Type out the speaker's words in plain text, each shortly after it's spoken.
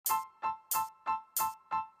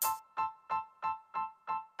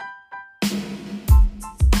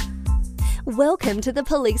Welcome to the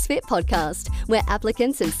Police Fit podcast, where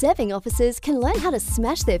applicants and serving officers can learn how to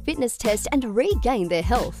smash their fitness test and regain their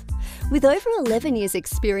health. With over 11 years'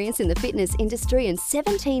 experience in the fitness industry and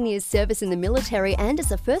 17 years' service in the military and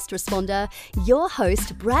as a first responder, your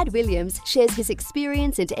host, Brad Williams, shares his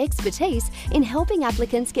experience and expertise in helping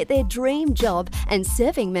applicants get their dream job and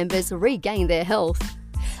serving members regain their health.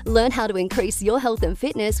 Learn how to increase your health and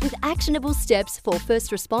fitness with actionable steps for first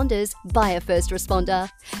responders by a first responder.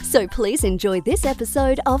 So please enjoy this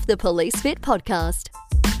episode of the Police Fit podcast.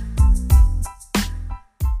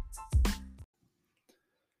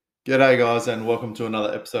 G'day guys, and welcome to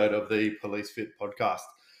another episode of the Police Fit podcast.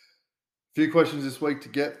 A few questions this week to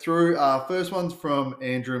get through. First one's from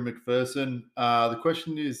Andrew McPherson. The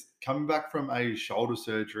question is, coming back from a shoulder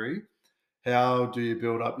surgery, how do you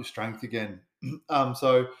build up your strength again?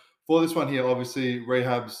 So for this one here, obviously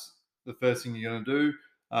rehab's the first thing you're going to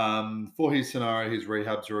do. For his scenario, his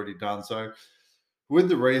rehab's already done. So with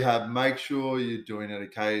the rehab, make sure you're doing it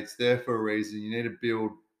okay. It's there for a reason. You need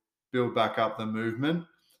to build back up the movement.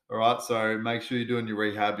 All right, so make sure you're doing your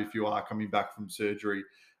rehab if you are coming back from surgery.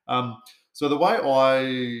 So the way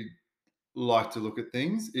I like to look at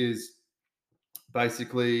things is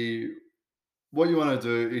basically what you want to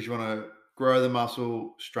do is you want to grow the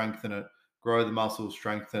muscle, strengthen it, grow the muscle,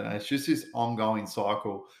 strengthen it. It's just this ongoing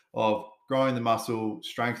cycle of growing the muscle,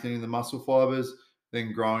 strengthening the muscle fibers,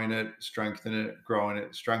 then growing it, strengthening it, growing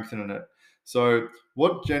it, strengthening it. So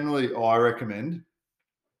what generally I recommend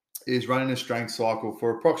is running a strength cycle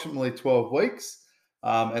for approximately 12 weeks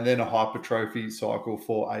and then a hypertrophy cycle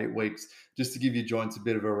for 8 weeks, just to give your joints a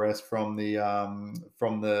bit of a rest from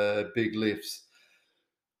the big lifts.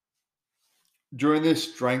 During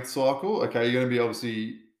this strength cycle, okay, you're going to be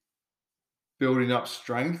obviously building up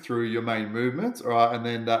strength through your main movements, all right, and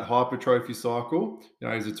then that hypertrophy cycle,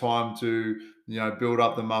 is a time to, build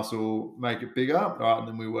up the muscle, make it bigger, all right, and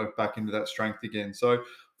then we work back into that strength again. So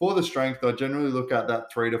for the strength, I generally look at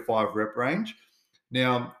that 3 to 5 rep range.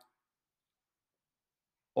 Now,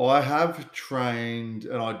 I have trained,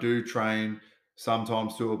 and I do train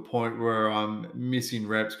sometimes to a point where I'm missing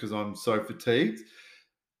reps because I'm so fatigued.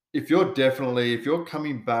 If you're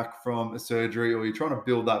coming back from a surgery or you're trying to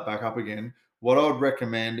build that back up again, what I would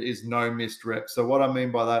recommend is no missed reps. So what I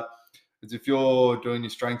mean by that is if you're doing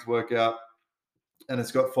your strength workout and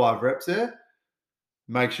it's got 5 reps there,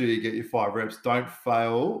 make sure you get your 5 reps. Don't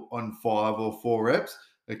fail on 5 or 4 reps,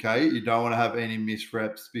 okay? You don't want to have any missed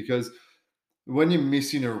reps, because when you're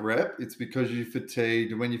missing a rep, it's because you're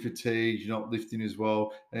fatigued. And when you're fatigued, you're not lifting as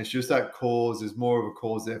well. And it's just that cause. There's more of a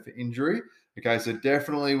cause there for injury. Okay, so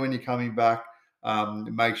definitely when you're coming back,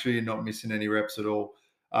 make sure you're not missing any reps at all.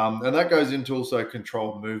 And that goes into also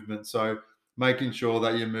controlled movement. So making sure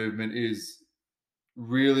that your movement is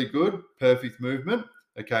really good, perfect movement,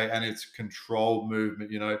 okay, and it's controlled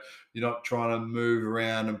movement. You're not trying to move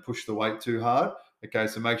around and push the weight too hard. Okay,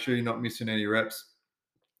 so make sure you're not missing any reps.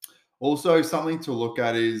 Also, something to look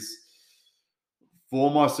at is, for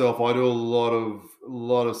myself, I do a lot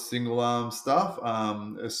of single arm stuff,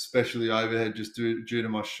 especially overhead, just due to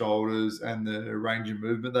my shoulders and the range of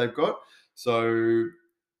movement they've got. So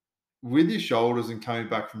with your shoulders and coming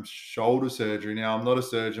back from shoulder surgery, now I'm not a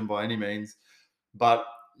surgeon by any means, but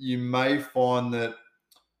you may find that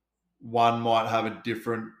one might have a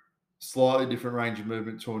slightly different range of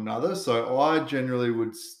movement to another. So I generally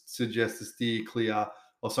would suggest to steer clear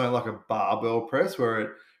of something like a barbell press,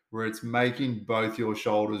 where it's making both your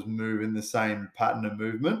shoulders move in the same pattern of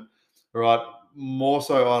movement. All right. More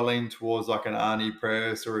so, I lean towards like an Arnie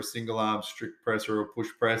press or a single arm strict press or a push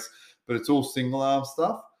press, but it's all single arm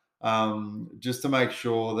stuff. Just to make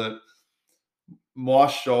sure that my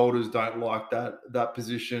shoulders don't like that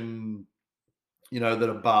position, that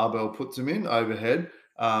a barbell puts them in overhead,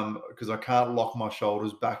 because I can't lock my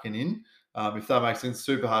shoulders back and in. If that makes sense,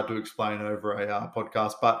 super hard to explain over a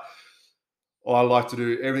podcast, but I like to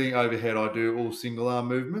do everything overhead. I do all single arm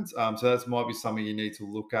movements. So that might be something you need to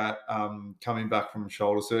look at coming back from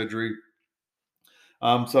shoulder surgery.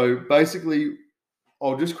 So basically,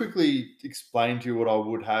 I'll just quickly explain to you what I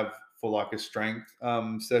would have for like a strength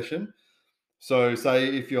session. So say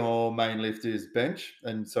if your main lift is bench,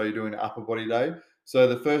 and so you're doing an upper body day. So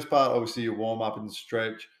the first part, obviously you warm up and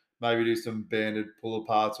stretch, maybe do some banded pull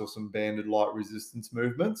aparts or some banded light resistance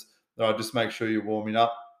movements. Just make sure you're warming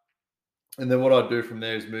up. And then what I do from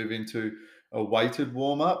there is move into a weighted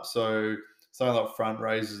warm up. So something like front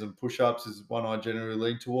raises and push-ups is one I generally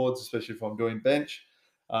lean towards, especially if I'm doing bench.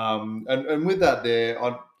 And with that there,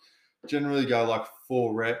 I generally go like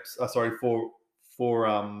 4 reps.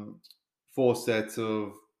 Four sets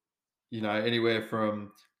of, anywhere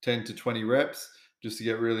from 10 to 20 reps. just to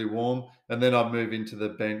get really warm, and then I'd move into the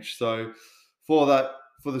bench. So for that,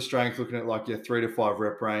 for the strength, looking at like 3 to 5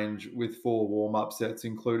 rep range with 4 warm-up sets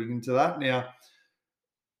included into that. Now,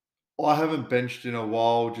 I haven't benched in a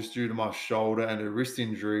while just due to my shoulder and a wrist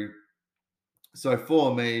injury. So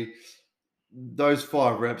for me, those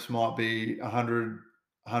 5 reps might be 100,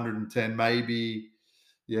 110, maybe,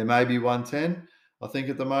 maybe 110, I think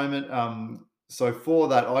at the moment. So for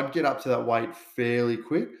that, I'd get up to that weight fairly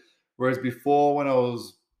quick. Whereas before, when I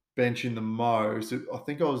was benching the most, I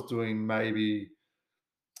think I was doing maybe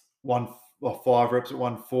one or 5 reps at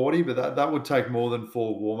 140, but that would take more than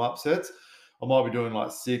 4 warm-up sets. I might be doing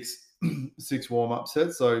like six, six warm-up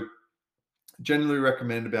sets. So generally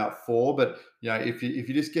recommend about 4, but if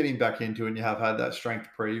you're just getting back into it and you have had that strength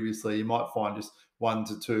previously, you might find just 1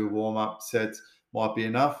 to 2 warm-up sets might be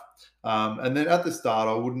enough. And then at the start,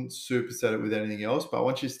 I wouldn't superset it with anything else, but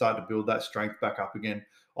once you start to build that strength back up again,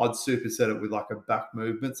 I'd superset it with like a back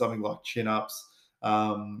movement, something like chin-ups,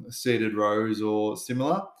 seated rows or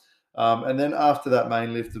similar. And then after that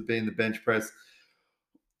main lift of being the bench press,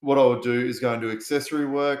 what I would do is go and do accessory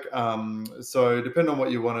work. So depending on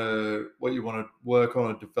what you want to work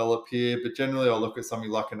on or develop here, but generally I'll look at something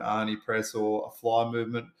like an Arnie press or a fly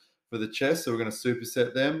movement for the chest. So we're going to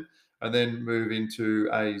superset them and then move into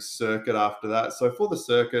a circuit after that. So for the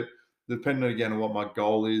circuit, depending again on what my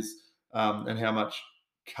goal is and how much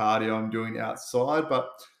cardio I'm doing outside, but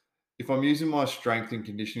if I'm using my strength and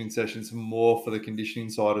conditioning sessions more for the conditioning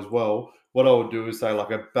side as well, what I would do is say like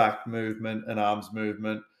a back movement, an arms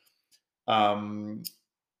movement, um,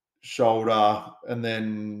 shoulder, and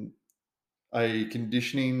then a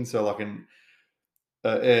conditioning, so like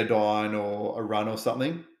a air dyne or a run or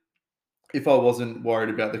something. If I wasn't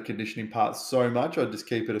worried about the conditioning part so much, I'd just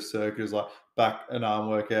keep it a circuit as like back and arm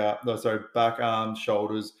workout. No, sorry, back, arms,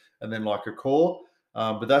 shoulders, and then like a core.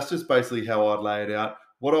 But that's just basically how I'd lay it out.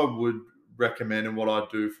 What I would recommend and what I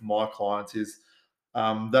do for my clients is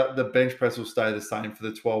that the bench press will stay the same for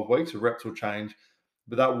the 12 weeks. The reps will change,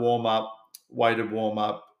 but that warm up, weighted warm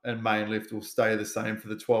up, and main lift will stay the same for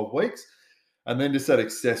the 12 weeks. And then just that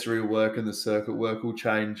accessory work and the circuit work will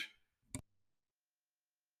change.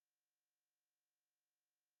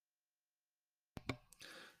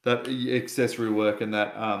 That accessory work and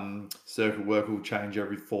that circuit work will change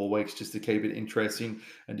every 4 weeks just to keep it interesting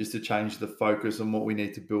and just to change the focus on what we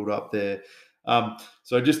need to build up there.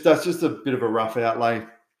 So that's just a bit of a rough outlay.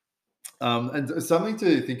 And something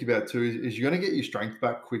to think about too is you're going to get your strength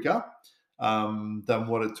back quicker than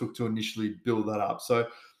what it took to initially build that up. So,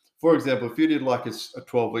 for example, if you did like a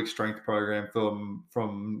 12-week strength program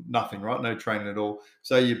from nothing, right, no training at all,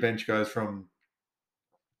 say your bench goes from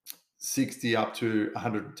 60 up to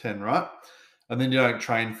 110, right? And then you don't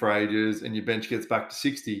train for ages and your bench gets back to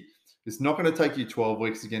 60. It's not going to take you 12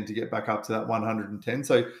 weeks again to get back up to that 110.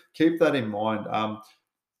 So keep that in mind.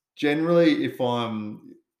 Generally, if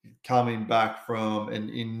I'm coming back from an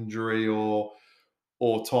injury or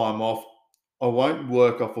time off, I won't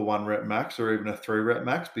work off a 1 rep max or even a 3 rep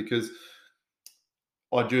max because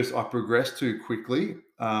I progress too quickly.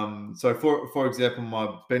 So for example,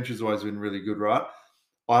 my bench has always been really good, right?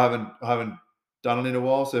 I haven't done it in a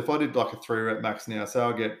while. So if I did like a 3 rep max now, say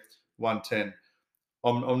I'll get 110.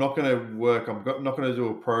 I'm not going to work. Not going to do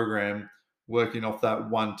a program working off that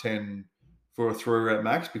 110 for a 3 rep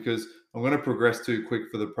max because I'm going to progress too quick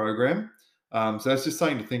for the program. So that's just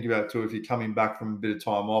something to think about too. If you're coming back from a bit of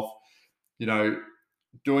time off,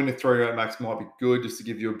 doing the 3 rep max might be good just to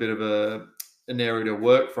give you a bit of an area to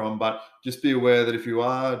work from. But just be aware that if you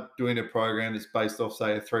are doing a program that's based off,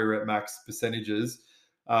 say, a 3 rep max percentages,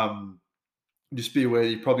 just be aware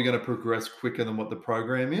you're probably going to progress quicker than what the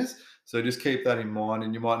program is. So just keep that in mind,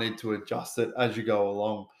 and you might need to adjust it as you go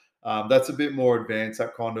along. That's a bit more advanced,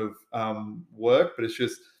 that kind of work, but it's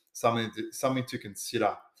just something to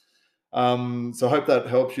consider. So I hope that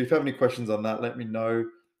helps you. If you have any questions on that, let me know.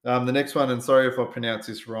 The next one, and sorry if I pronounce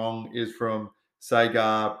this wrong, is from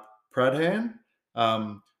Sagar Pradhan.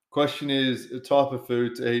 Question is a type of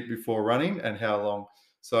food to eat before running and how long.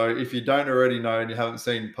 So if you don't already know and you haven't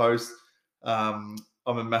seen posts, I'm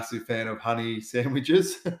a massive fan of honey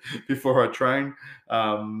sandwiches before I train.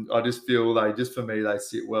 I just feel for me, they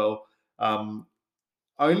sit well.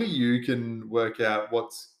 Only you can work out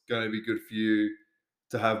what's going to be good for you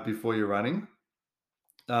to have before you're running.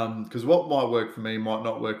 Because what might work for me might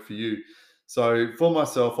not work for you. So for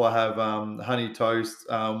myself, I have honey toast,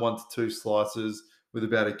 1 to 2 slices with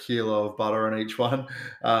about a kilo of butter on each one.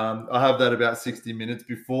 I have that about 60 minutes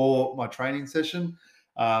before my training session.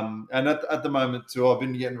 And at the moment too, I've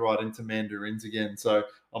been getting right into mandarins again. So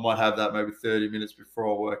I might have that maybe 30 minutes before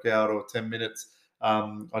I work out or 10 minutes.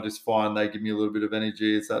 I just find they give me a little bit of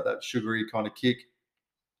energy. It's that sugary kind of kick.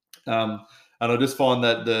 And I just find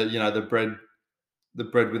that the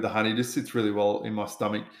bread with the honey just sits really well in my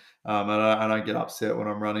stomach. And I don't get upset when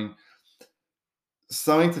I'm running.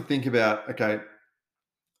 Something to think about. Okay,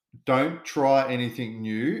 don't try anything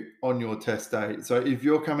new on your test date. So if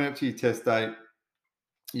you're coming up to your test date,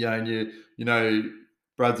 and you know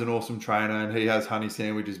Brad's an awesome trainer and he has honey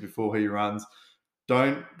sandwiches before he runs.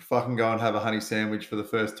 Don't fucking go and have a honey sandwich for the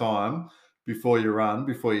first time before you run,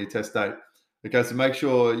 before your test date. Okay, so make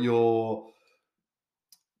sure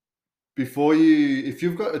if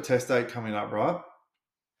you've got a test date coming up, right?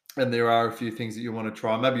 And there are a few things that you want to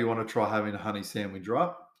try. Maybe you want to try having a honey sandwich,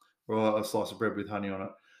 right? Or a slice of bread with honey on it.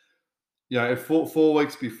 If 4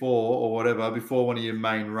 weeks before or whatever, before one of your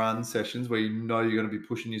main run sessions where you know you're going to be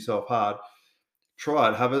pushing yourself hard, try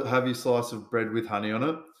it. Have your slice of bread with honey on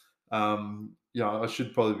it. I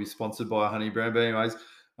should probably be sponsored by a honey brand, but anyways,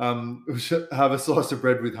 have a slice of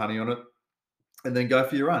bread with honey on it, and then go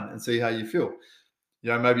for your run and see how you feel.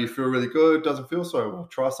 Maybe you feel really good, doesn't feel so well.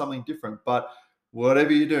 Try something different. But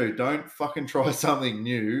whatever you do, don't fucking try something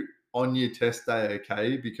new on your test day,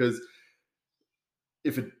 okay? Because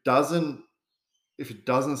if it doesn't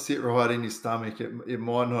sit right in your stomach, it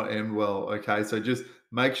might not end well, okay? So just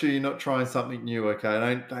make sure you're not trying something new,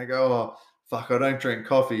 okay? Don't go, oh, fuck, I don't drink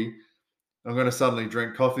coffee. I'm going to suddenly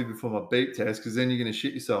drink coffee before my beep test because then you're going to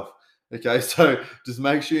shit yourself, okay? So just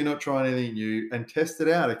make sure you're not trying anything new and test it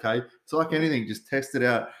out, okay? It's like anything, just test it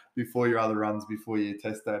out before your other runs, before you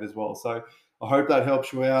test that as well. So I hope that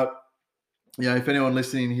helps you out. If anyone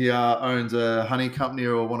listening here owns a honey company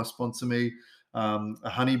or want to sponsor me, a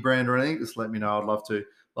honey brand or anything, just let me know. I'd love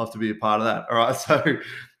to be a part of that. All right. So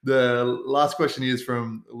the last question is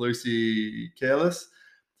from Lucy Careless.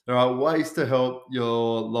 All right, ways to help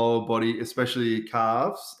your lower body, especially your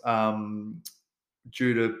calves,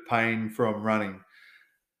 due to pain from running.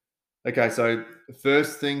 Okay, so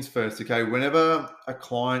first things first. Okay, whenever a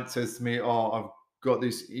client says to me, "Oh, I've got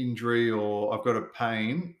this injury or I've got a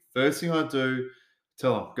pain," first thing I do,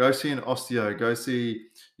 tell them, go see an osteo, go see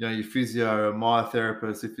your physio, a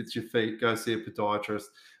myotherapist. If it's your feet, go see a podiatrist.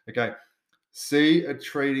 Okay, see a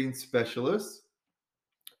treating specialist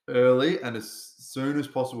early and as soon as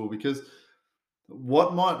possible, because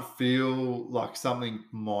what might feel like something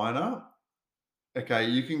minor, okay,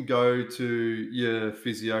 you can go to your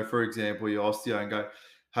physio, for example, your osteo, and go,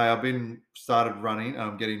 "Hey, I've been started running and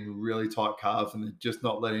I'm getting really tight calves and they're just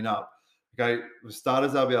not letting up." Okay, for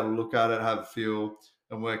starters, they'll be able to look at it, have a feel,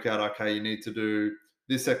 and work out, okay, you need to do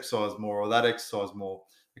this exercise more or that exercise more.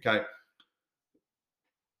 Okay,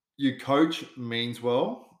 your coach means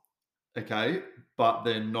well, okay, but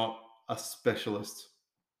they're not a specialist.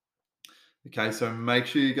 Okay, so make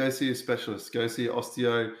sure you go see a specialist. Go see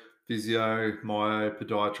osteo, physio, myo,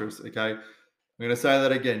 podiatrist. Okay, I'm going to say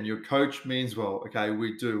that again. Your coach means well. Okay,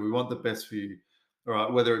 we do. We want the best for you. All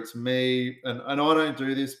right, whether it's me, and I don't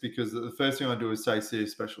do this because the first thing I do is say see a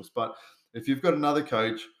specialist. But if you've got another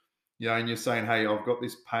coach, and you're saying, "Hey, I've got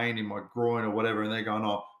this pain in my groin or whatever," and they're going,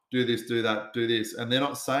 "Oh, do this, do that, do this," and they're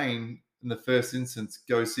not saying in the first instance,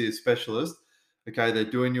 "Go see a specialist." Okay, they're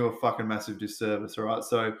doing you a fucking massive disservice. All right,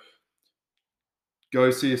 so go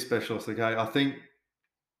see a specialist. Okay, I think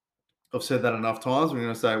I've said that enough times. We're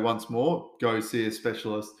going to say it once more. Go see a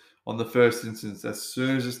specialist on the first instance as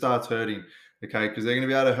soon as it starts hurting. Okay, because they're going to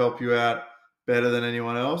be able to help you out better than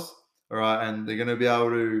anyone else. All right, and they're going to be able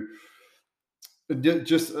to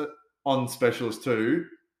just on specialists too.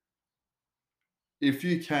 If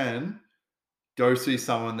you can, go see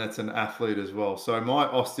someone that's an athlete as well. So my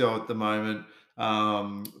osteo at the moment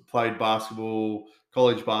played basketball,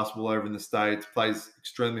 college basketball over in the States, plays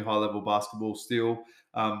extremely high level basketball still.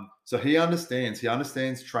 So he understands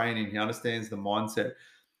training, he understands the mindset.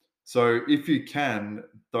 So if you can,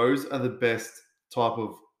 those are the best type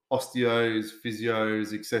of osteos,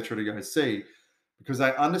 physios, etc. to go see, because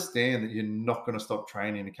they understand that you're not going to stop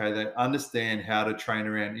training. Okay, they understand how to train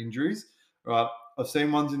around injuries. Right? I've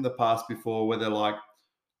seen ones in the past before where they're like,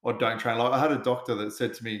 "Oh, don't train." Like I had a doctor that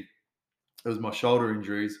said to me, it was my shoulder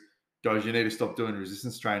injuries, goes, "You need to stop doing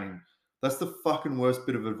resistance training." That's the fucking worst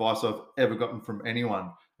bit of advice I've ever gotten from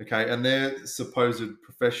anyone. Okay. And they're supposed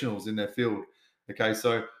professionals in their field. Okay.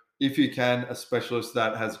 So if you can, a specialist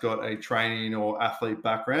that has got a training or athlete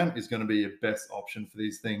background is going to be your best option for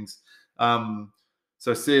these things.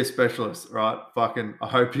 So see a specialist, right? Fucking, I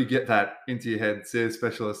hope you get that into your head. See a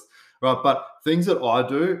specialist, right? But things that I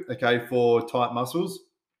do, okay, for tight muscles,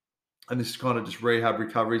 and this is kind of just rehab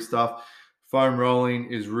recovery stuff. Foam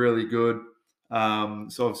rolling is really good.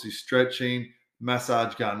 So obviously stretching,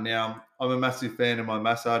 massage gun. Now, I'm a massive fan of my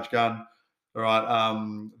massage gun. All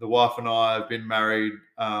right. The wife and I have been married.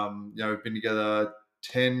 We've been together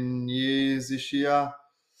 10 years this year.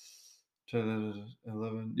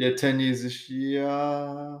 11, yeah, 10 years this year,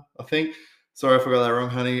 I think. Sorry if I got that wrong,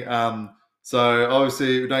 honey. So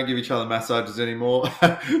obviously we don't give each other massages anymore.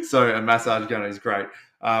 So a massage gun is great.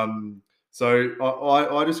 So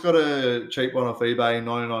I just got a cheap one off eBay,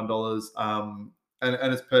 $99.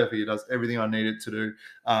 And it's perfect. It does everything I need it to do.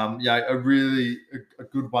 A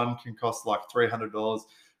good one can cost like $300.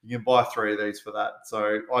 You can buy 3 of these for that.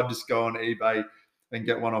 So I just go on eBay and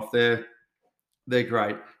get one off there. They're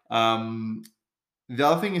great. The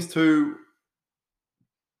other thing is to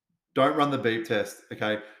don't run the beep test.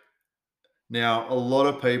 Okay. Now, a lot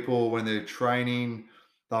of people, when they're training,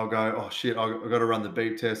 they'll go, "Oh shit, I got to run the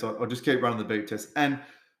beep test." I'll just keep running the beep test. And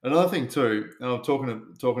another thing too, and I'm talking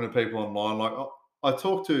to people online. Like I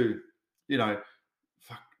talk to, you know,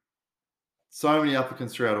 fuck, so many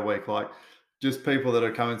applicants throughout a week. Like just people that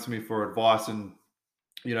are coming to me for advice, and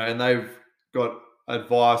and they've got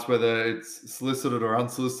advice, whether it's solicited or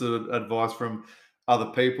unsolicited advice from other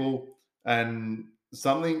people. And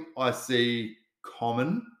something I see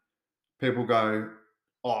common, people go,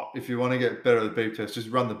 "Oh, if you want to get better at the beep test, just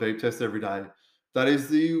run the beep test every day." That is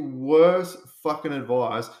the worst fucking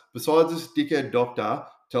advice. Besides this dickhead doctor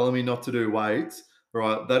telling me not to do weights,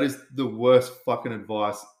 right? That is the worst fucking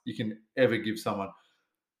advice you can ever give someone.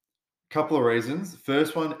 Couple of reasons.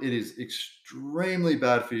 First one, it is extremely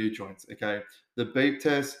bad for your joints. Okay. The beep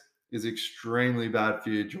test is extremely bad for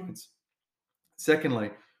your joints.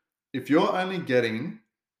 Secondly, if you're only getting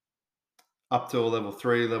up to a level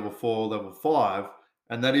 3, level 4, level 5,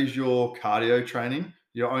 and that is your cardio training,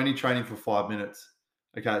 you're only training for 5 minutes.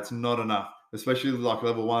 Okay, it's not enough, especially like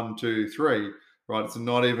level 1, 2, 3, right? It's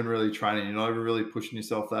not even really training. You're not even really pushing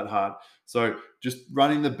yourself that hard. So just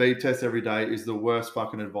running the beep test every day is the worst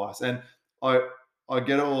fucking advice. And I I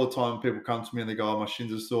get it all the time. People come to me and they go, "Oh, my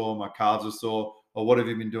shins are sore, my calves are sore, or what have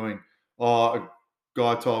you been doing?" Oh, a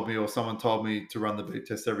guy told me or someone told me to run the beep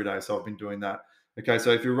test every day, so I've been doing that. Okay,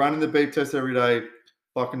 so if you're running the beep test every day,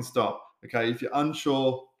 fucking stop. Okay, if you're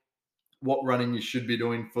unsure what running you should be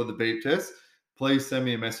doing for the beep test, please send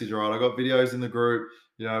me a message. All right, I got videos in the group.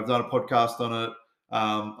 I've done a podcast on it.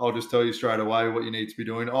 I'll just tell you straight away what you need to be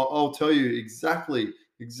doing. I'll tell you exactly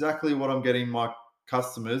what I'm getting my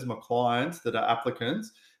customers, my clients that are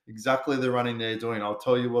applicants, exactly the running they're doing. I'll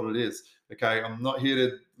tell you what it is. Okay, I'm not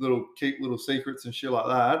here to keep little secrets and shit like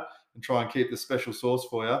that and try and keep the special sauce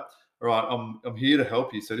for you. All right, I'm here to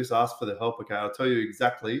help you. So just ask for the help. Okay, I'll tell you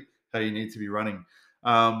exactly how you need to be running.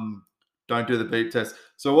 Don't do the beep test.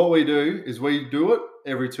 So what we do is we do it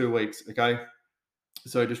every 2 weeks. Okay,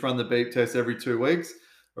 so just run the beep test every 2 weeks.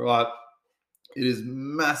 All right, it is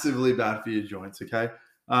massively bad for your joints. Okay.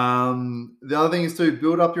 The other thing is to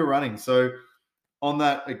build up your running. So on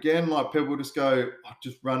that, again, like people just go, "Oh,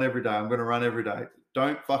 just run every day. I'm going to run every day."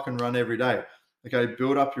 Don't fucking run every day. Okay,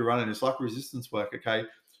 build up your running. It's like resistance work. Okay,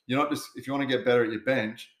 you're not just, if you want to get better at your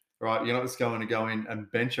bench, right? You're not just going to go in and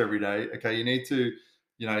bench every day. Okay, you need to,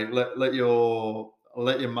 let your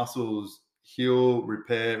muscles heal,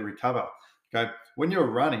 repair, recover. Okay, when you're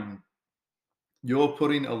running, you're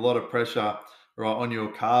putting a lot of pressure right on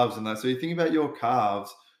your calves and that. So you think about your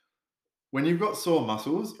calves when you've got sore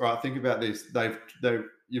muscles, right? Think about this.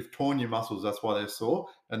 You've torn your muscles. That's why they're sore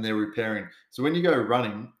and they're repairing. So when you go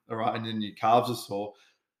running, all right, and then your calves are sore,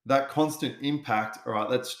 that constant impact, all right,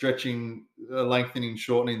 that's stretching, lengthening,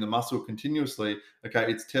 shortening the muscle continuously. Okay,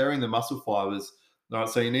 it's tearing the muscle fibers. All right,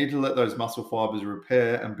 so you need to let those muscle fibers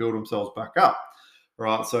repair and build themselves back up.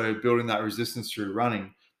 Right, so building that resistance through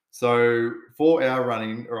running. So for our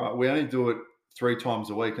running, all right, we only do it 3 times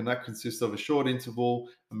a week, and that consists of a short interval,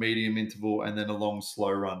 a medium interval, and then a long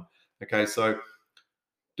slow run. Okay, so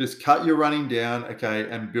just cut your running down, okay,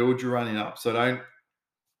 and build your running up. So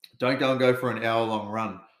don't go and go for an hour-long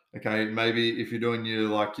run. Okay, maybe if you're doing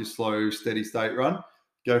your slow, steady state run,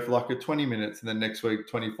 go for like a 20 minutes, and then next week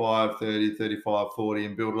 25, 30, 35, 40,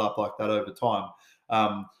 and build it up like that over time.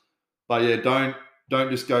 But yeah, don't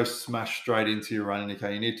just go smash straight into your running.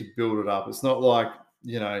 Okay, you need to build it up. It's not like,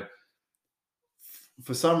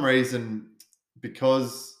 for some reason,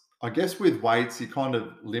 because I guess with weights you're kind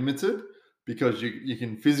of limited because you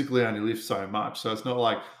can physically only lift so much. So it's not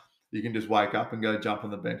like you can just wake up and go jump on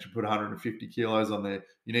the bench and put 150 kilos on there.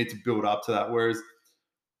 You need to build up to that. Whereas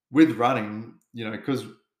with running, because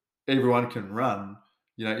everyone can run,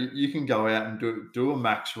 you can go out and do a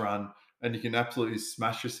max run and you can absolutely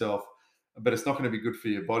smash yourself, but it's not going to be good for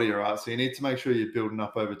your body, all right? So you need to make sure you're building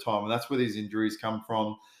up over time, and that's where these injuries come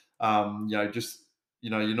from.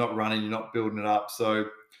 You're not running, you're not building it up. So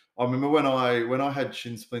I remember when I had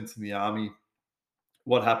shin splints in the army,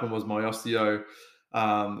 what happened was my osteo,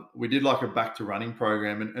 we did like a back to running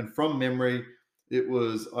program, and from memory, it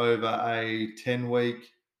was over a 10-week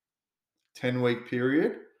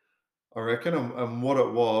period, I reckon. And what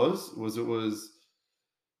it was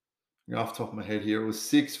off the top of my head here, it was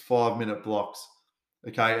 6 5-minute blocks.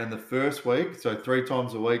 Okay. And the first week, so 3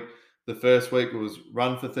 times a week, the first week was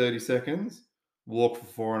run for 30 seconds, walk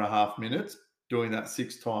for 4.5 minutes, doing that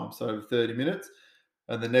 6 times, so over 30 minutes.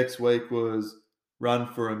 And the next week was run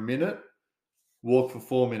for a minute, walk for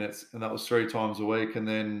 4 minutes, and that was 3 times a week. And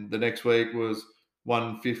then the next week was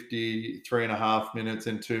 150, 3.5 minutes,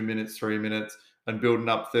 and 2 minutes, 3 minutes, and building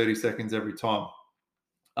up 30 seconds every time.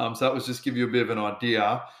 So that was just give you a bit of an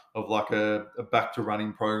idea of like a back to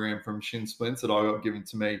running program from Shin Splints that I got given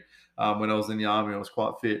to me when I was in the army. I was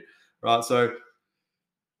quite fit, right? So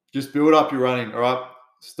just build up your running, all right?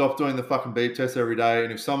 Stop doing the fucking beep test every day.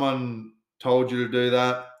 And if someone told you to do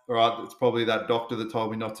that, all right, it's probably that doctor that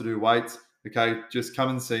told me not to do weights. Okay, just come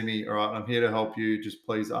and see me, all right? I'm here to help you. Just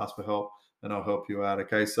please ask for help and I'll help you out,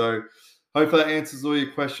 okay? So hopefully that answers all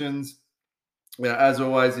your questions. Yeah, as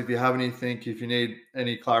always, if you have anything, if you need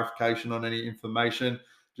any clarification on any information,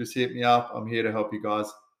 just hit me up. I'm here to help you guys.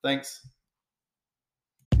 Thanks.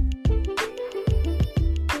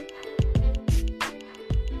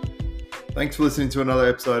 Thanks for listening to another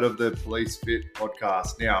episode of the Police Fit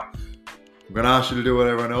podcast. Now, I'm going to ask you to do what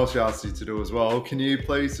everyone else asks you to do as well. Can you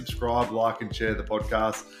please subscribe, like, and share the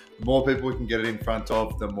podcast? The more people we can get it in front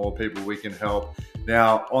of, the more people we can help.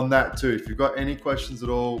 Now, on that too, if you've got any questions at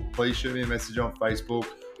all, please shoot me a message on Facebook.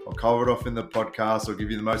 I'll cover it off in the podcast. I'll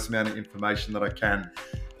give you the most amount of information that I can.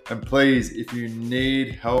 And please, if you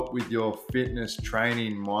need help with your fitness,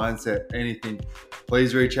 training, mindset, anything,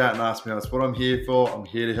 please reach out and ask me. That's what I'm here for. I'm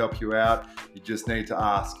here to help you out. You just need to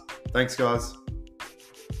ask. Thanks, guys.